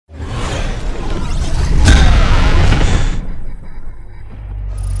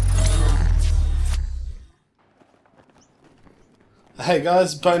Hey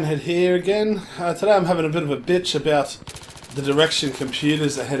guys, Bonehead here again. Today I'm having a bit of a bitch about the direction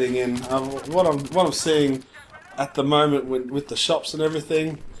computers are heading in. What I'm seeing at the moment with the shops and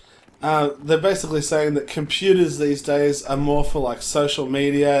everything, they're basically saying that computers these days are more for like social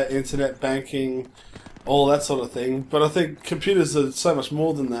media, internet banking, all that sort of thing. But I think computers are so much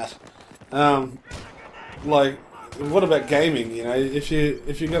more than that. Like, what about gaming? You know, if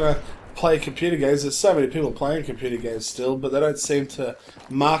you're gonna play computer games, there's so many people playing computer games still, but they don't seem to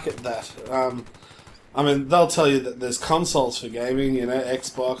market that. I mean, they'll tell you that there's consoles for gaming, you know,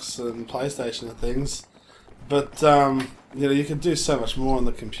 Xbox and PlayStation and things, but you know, you can do so much more on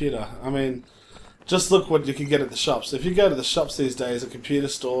the computer. I mean, just look what you can get at the shops. If you go to the shops these days, a computer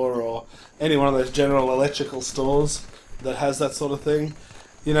store or any one of those general electrical stores that has that sort of thing,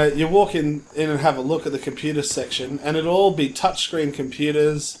 you know, you walk in and have a look at the computer section, and it'll all be touchscreen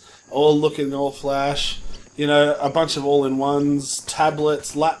computers, all looking all flash, you know, a bunch of all-in-ones,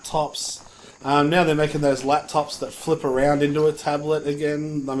 tablets, laptops. Now they're making those laptops that flip around into a tablet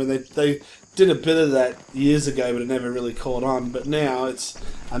again. I mean, they did a bit of that years ago, but it never really caught on. But now it's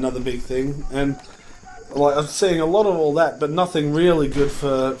another big thing. And like, I'm seeing a lot of all that, but nothing really good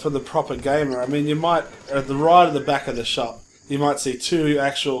for the proper gamer. I mean, you might, at the right at the back of the shop, you might see two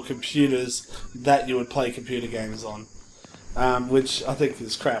actual computers that you would play computer games on. Which I think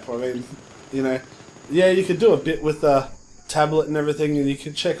is crap. I mean, you know, yeah, you could do a bit with a tablet and everything, and you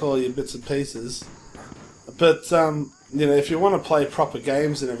can check all your bits and pieces. But, you know, if you want to play proper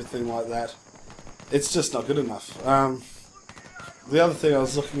games and everything like that, it's just not good enough. The other thing I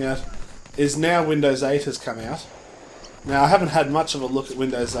was looking at is now Windows 8 has come out. Now, I haven't had much of a look at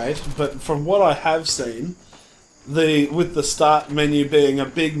Windows 8, but from what I have seen, with the start menu being a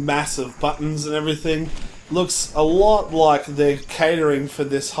big mass of buttons and everything, looks a lot like they're catering for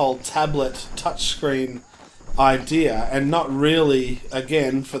this whole tablet touchscreen idea, and not really,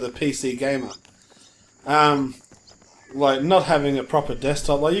 again, for the PC gamer. Like, not having a proper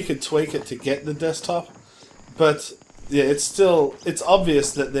desktop, like, you could tweak it to get the desktop, but, yeah, it's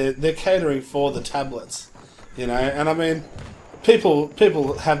obvious that they're catering for the tablets, you know, and I mean, people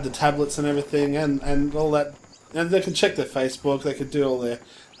have the tablets and everything, and all that, and they can check their Facebook, they can do all their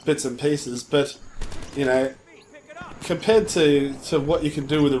bits and pieces, but, you know, compared to what you can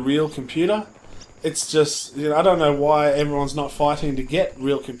do with a real computer, it's just, you know, I don't know why everyone's not fighting to get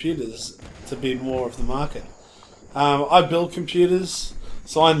real computers to be more of the market. I build computers,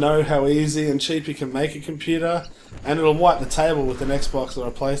 so I know how easy and cheap you can make a computer, and it'll wipe the table with an Xbox or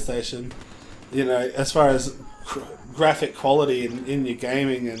a PlayStation, you know, as far as graphic quality in your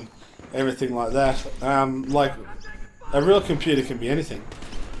gaming and everything like that. Like, a real computer can be anything.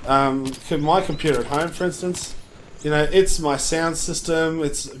 My computer at home, for instance, you know, it's my sound system,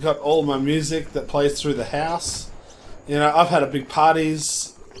 it's got all my music that plays through the house. You know, I've had a big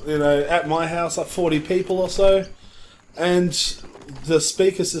parties, you know, at my house, like 40 people or so, and the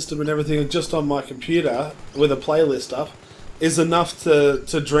speaker system and everything just on my computer with a playlist up is enough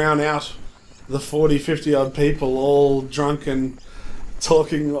to drown out the 40, 50 odd people all drunk and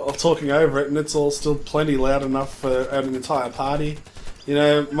talking over it, and it's all still plenty loud enough for an entire party. You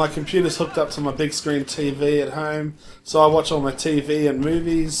know, my computer's hooked up to my big screen TV at home, so I watch all my TV and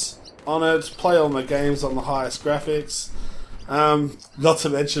movies on it, play all my games on the highest graphics. Not to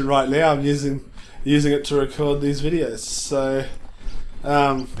mention right now I'm using it to record these videos. So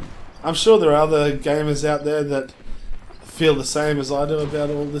I'm sure there are other gamers out there that feel the same as I do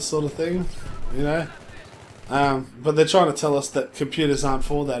about all this sort of thing, you know. But they're trying to tell us that computers aren't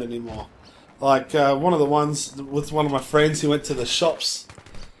for that anymore. Like, one of the ones with one of my friends, he went to the shops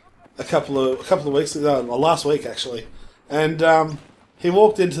a couple of weeks ago, or last week actually, and he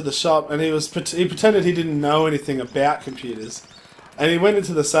walked into the shop and he pretended he didn't know anything about computers, and he went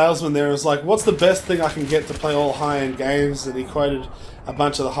into the salesman there and was like, "What's the best thing I can get to play all high-end games?" And he quoted a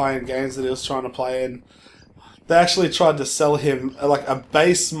bunch of the high-end games that he was trying to play, and they actually tried to sell him like a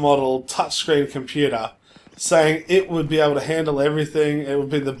base model touchscreen computer, saying it would be able to handle everything, it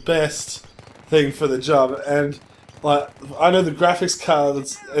would be the best thing for the job. And like, I know the graphics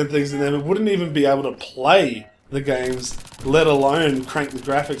cards and things in them, it wouldn't even be able to play the games, let alone crank the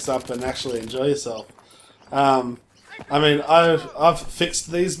graphics up and actually enjoy yourself. I mean, I've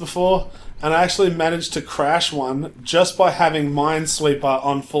fixed these before, and I actually managed to crash one just by having Minesweeper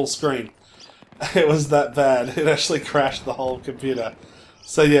on full screen. It was that bad. It actually crashed the whole computer.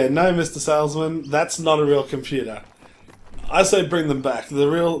 So yeah, no, Mr. Salesman, that's not a real computer. I say bring them back. The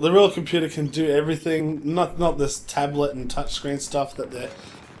real computer can do everything, not this tablet and touchscreen stuff that they're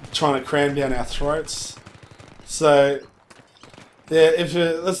trying to cram down our throats. So yeah,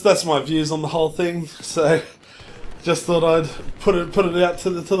 that's my views on the whole thing. So just thought I'd put it out to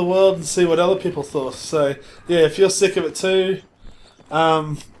the world and see what other people thought. So yeah, if you're sick of it too,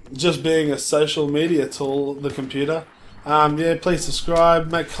 just being a social media tool, the computer, yeah, please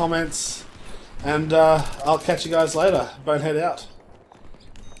subscribe, make comments, and I'll catch you guys later. Bonehead out.